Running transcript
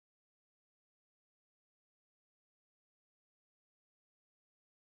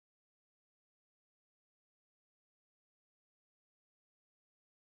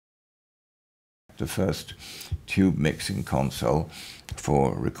the first tube mixing console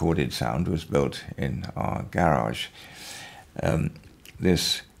for recorded sound was built in our garage.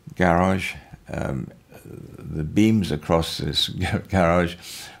 This garage, the beams across this garage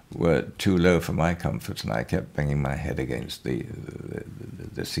were too low for my comfort, and I kept banging my head against the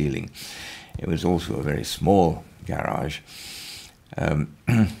ceiling. It was also a very small garage,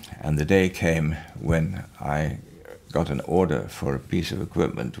 and the day came when I got an order for a piece of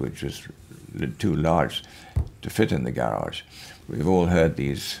equipment which was too large to fit in the garage. We've all heard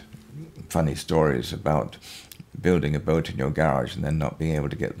these funny stories about building a boat in your garage and then not being able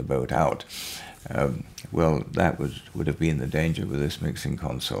to get the boat out. Well, that would have been the danger with this mixing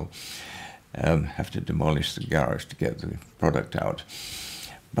console. Have to demolish the garage to get the product out.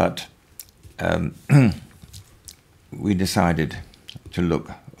 But we decided to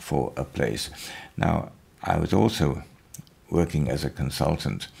look for a place. Now, I was also working as a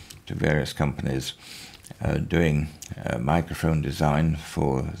consultant to various companies, doing microphone design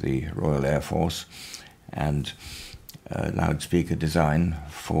for the Royal Air Force and loudspeaker design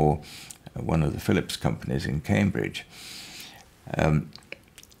for one of the Philips companies in Cambridge.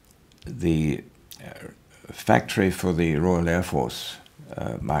 The factory for the Royal Air Force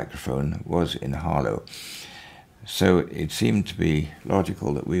microphone was in Harlow. So it seemed to be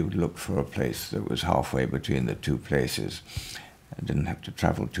logical that we would look for a place that was halfway between the two places and didn't have to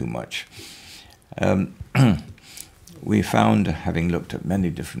travel too much. We found, having looked at many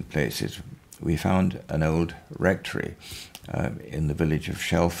different places, we found an old rectory in the village of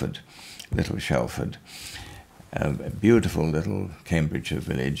Shelford, Little Shelford, a beautiful little Cambridgeshire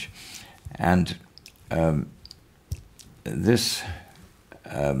village, and this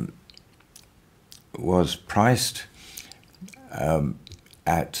was priced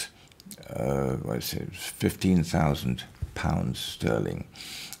at £15,000 sterling,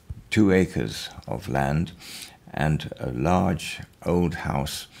 2 acres of land, and a large old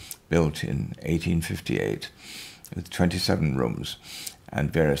house built in 1858 with 27 rooms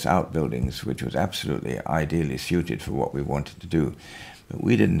and various outbuildings, which was absolutely ideally suited for what we wanted to do. But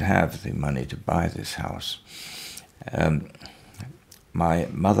we didn't have the money to buy this house. My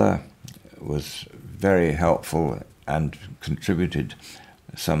mother was very helpful and contributed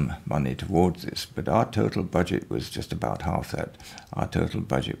some money towards this, but our total budget was just about half that. Our total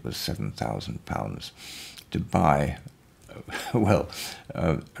budget was £7,000 to buy, well,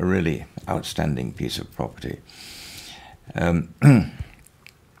 a really outstanding piece of property.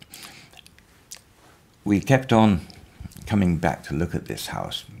 We kept on coming back to look at this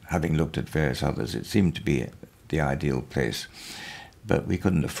house. Having looked at various others, it seemed to be the ideal place, but we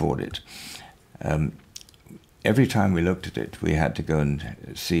couldn't afford it. Every time we looked at it, we had to go and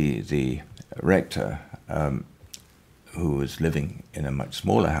see the rector, who was living in a much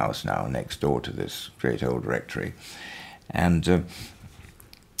smaller house now next door to this great old rectory. And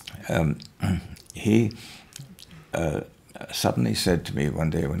he suddenly said to me one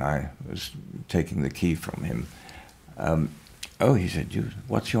day when I was taking the key from him, oh, he said,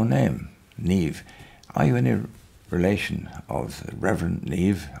 what's your name? Neve. Are you any relation of Reverend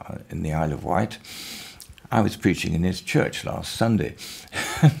Neve in the Isle of Wight? I was preaching in his church last Sunday.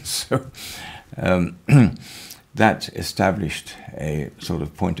 So that established a sort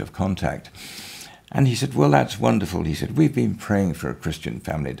of point of contact. And he said, well, that's wonderful. He said, we've been praying for a Christian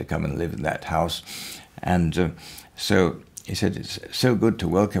family to come and live in that house. And so he said, it's so good to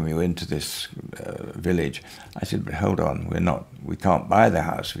welcome you into this village. I said, but hold on, we can't buy the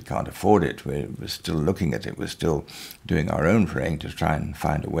house, we can't afford it. We're still looking at it, we're still doing our own praying to try and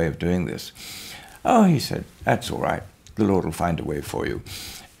find a way of doing this. Oh, he said, that's all right, the Lord will find a way for you.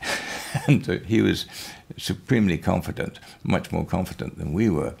 And he was supremely confident, much more confident than we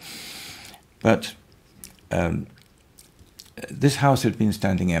were. But this house had been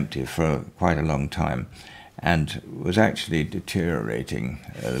standing empty for quite a long time and was actually deteriorating.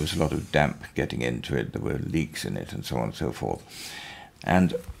 There was a lot of damp getting into it, there were leaks in it and so on and so forth.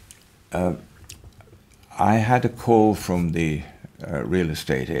 And I had a call from the real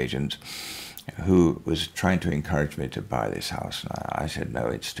estate agent who was trying to encourage me to buy this house. And I said, no,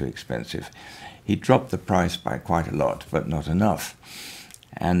 it's too expensive. He dropped the price by quite a lot, but not enough.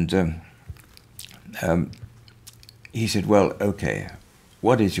 And he said, well, okay,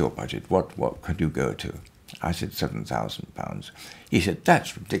 what is your budget? What could you go to? I said, £7,000. He said,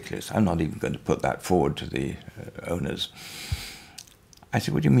 that's ridiculous. I'm not even going to put that forward to the owners. I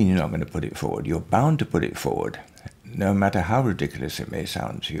said, what do you mean you're not going to put it forward? You're bound to put it forward, no matter how ridiculous it may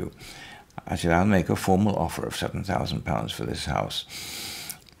sound to you. I said, I'll make a formal offer of £7,000 for this house.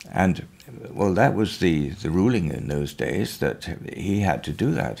 And well, that was the ruling in those days, that he had to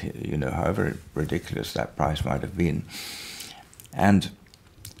do that, you know, however ridiculous that price might have been. And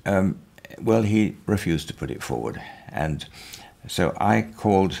well, he refused to put it forward. And so I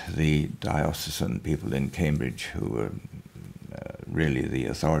called the diocesan people in Cambridge, who were really the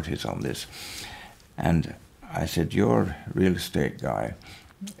authorities on this. And I said, "You're a real estate guy.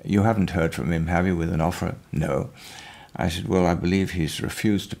 You haven't heard from him, have you, with an offer?" "No." I said, "Well, I believe he's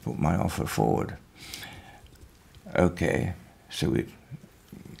refused to put my offer forward." Okay, so we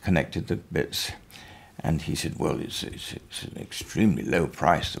connected the bits. And he said, "Well, it's an extremely low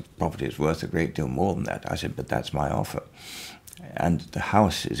price. The property is worth a great deal more than that." I said, "But that's my offer. And the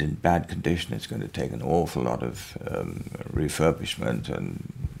house is in bad condition. It's going to take an awful lot of refurbishment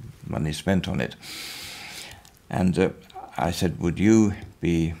and money spent on it." And I said, "Would you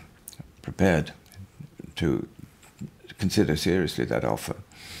be prepared to consider seriously that offer?"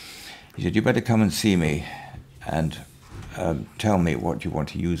 He said, "You better come and see me and tell me what you want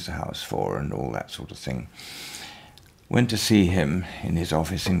to use the house for and all that sort of thing." Went to see him in his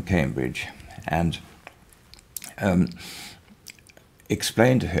office in Cambridge and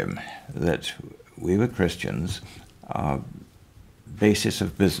explained to him that we were Christians. Our basis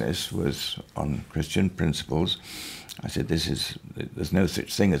of business was on Christian principles. I said, there's no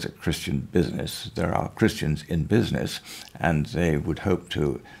such thing as a Christian business. There are Christians in business, and they would hope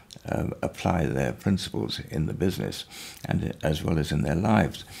to apply their principles in the business and as well as in their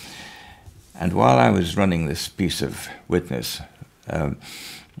lives. And while I was running this piece of witness,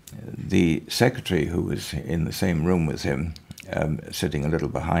 the secretary, who was in the same room with him, sitting a little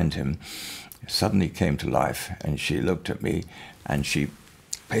behind him, suddenly came to life, and she looked at me and she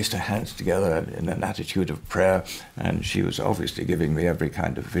placed her hands together in an attitude of prayer, and she was obviously giving me every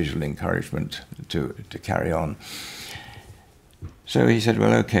kind of visual encouragement to carry on. So he said,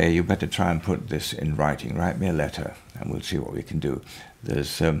 "Well, okay, you better try and put this in writing. Write me a letter, and we'll see what we can do.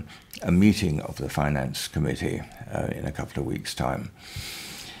 There's a meeting of the finance committee in a couple of weeks' time."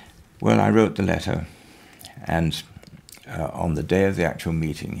 Well, I wrote the letter, and on the day of the actual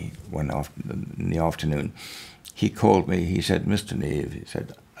meeting, in the afternoon, he called me. He said, "Mr. Neve," he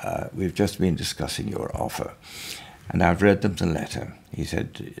said, "we've just been discussing your offer, and I've read them the letter." He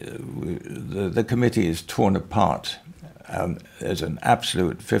said, the committee is torn apart. There's an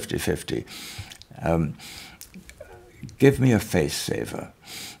absolute 50-50. Give me a face saver."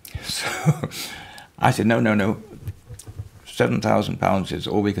 So I said, no. £7,000 is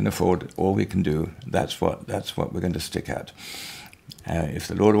all we can afford, all we can do. That's what we're going to stick at. If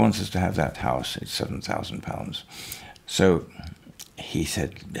the Lord wants us to have that house, it's £7,000. So he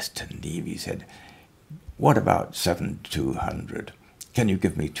said, "Mr. Neve," he said, "what about 7,200? Can you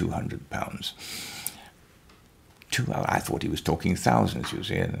give me £200? I thought he was talking thousands, you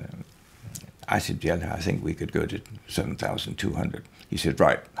see. I said, "Yeah, I think we could go to 7,200. He said,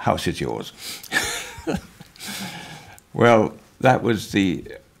 "Right, house is yours." Well, that was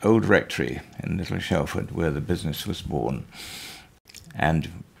the old rectory in Little Shelford where the business was born.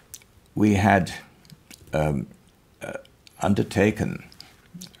 And we had undertaken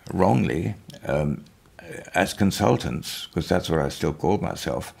wrongly, as consultants, because that's what I still called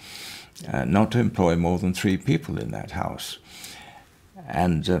myself, not to employ more than 3 people in that house.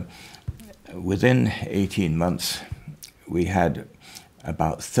 And within 18 months, we had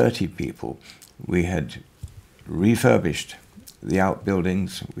about 30 people. We had refurbished the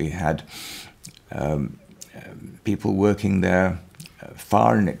outbuildings. We had people working there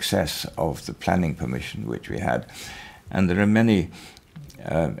far in excess of the planning permission which we had. And there are many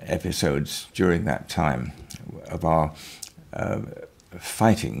episodes during that time of our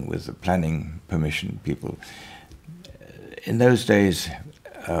fighting with the planning permission people. In those days,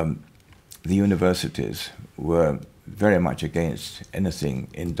 the universities were very much against anything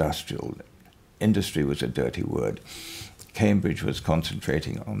industrial. Industry was a dirty word. Cambridge was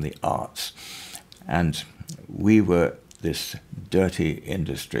concentrating on the arts, and we were this dirty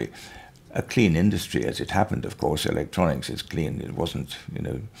industry. A clean industry, as it happened, of course. Electronics is clean. It wasn't,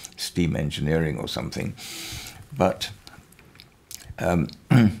 steam engineering or something. But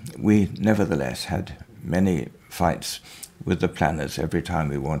we nevertheless had many fights with the planners every time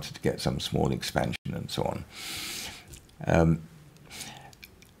we wanted to get some small expansion and so on.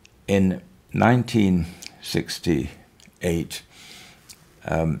 In 1968,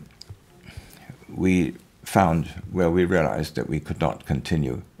 we realized that we could not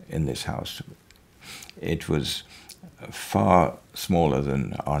continue in this house. It was far smaller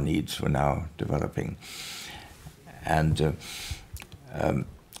than our needs were now developing. And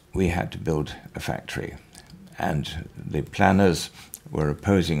we had to build a factory. And the planners were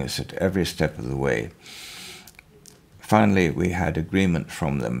opposing us at every step of the way. Finally, we had agreement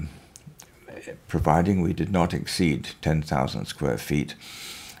from them, providing we did not exceed 10,000 square feet,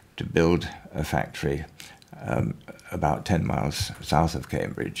 to build a factory about 10 miles south of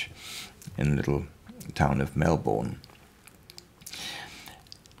Cambridge, in the little town of Melborne.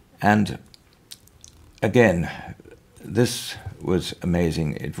 And again, this was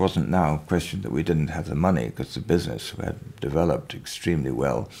amazing. It wasn't now a question that we didn't have the money, because the business had developed extremely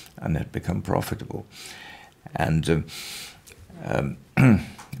well and had become profitable. And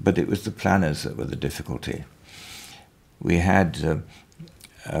but it was the planners that were the difficulty. We had to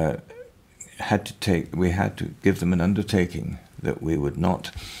give them an undertaking that we would not,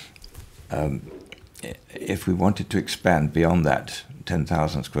 if we wanted to expand beyond that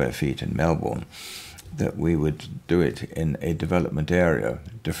 10,000 square feet in Melbourne, that we would do it in a development area,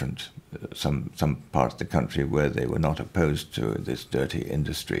 different, some part of the country where they were not opposed to this dirty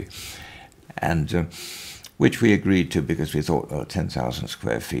industry, and which we agreed to because we thought, well, 10,000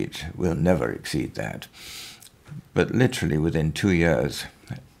 square feet, we'll never exceed that. But literally within 2 years,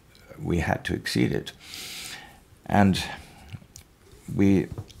 we had to exceed it. And we,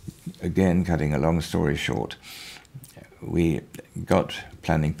 again, cutting a long story short, we got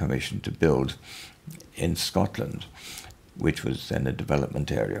planning permission to build in Scotland, which was then a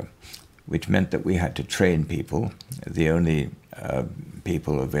development area, which meant that we had to train people. The only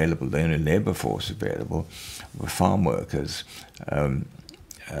people available, the only labour force available, were farm workers,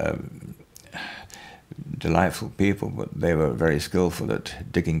 delightful people, but they were very skillful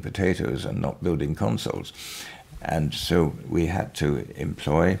at digging potatoes and not building consoles. And so we had to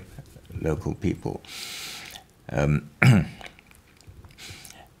employ local people. And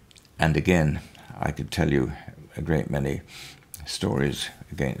again, I could tell you a great many stories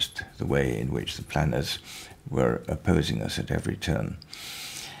against the way in which the planners were opposing us at every turn.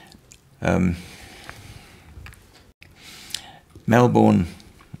 Melbourne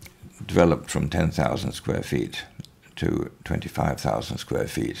developed from 10,000 square feet to 25,000 square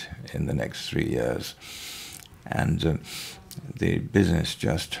feet in the next 3 years. And the business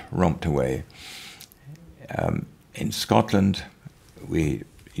just romped away. In Scotland, we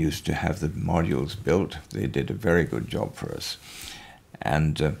used to have the modules built. They did a very good job for us.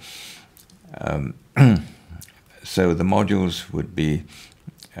 And so the modules would be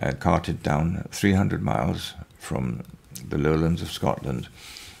carted down 300 miles from the lowlands of Scotland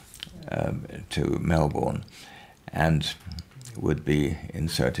to Melbourne, and would be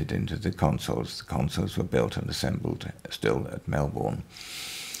inserted into the consoles. The consoles were built and assembled still at Melbourne.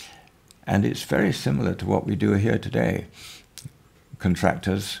 And it's very similar to what we do here today.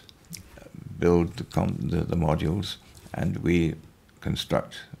 Contractors build the modules, and we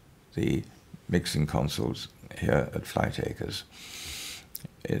construct the mixing consoles here at Flightacres.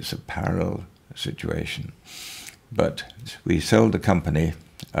 It's a parallel situation. But we sold the company.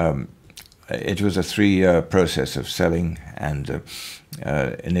 It was a 3-year process of selling, and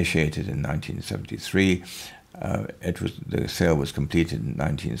initiated in 1973. The sale was completed in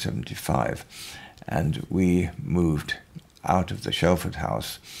 1975, and we moved out of the Shelford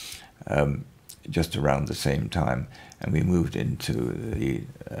house just around the same time, and we moved into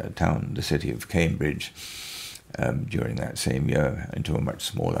the city of Cambridge during that same year, into a much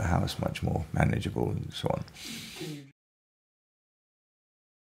smaller house, much more manageable, and so on.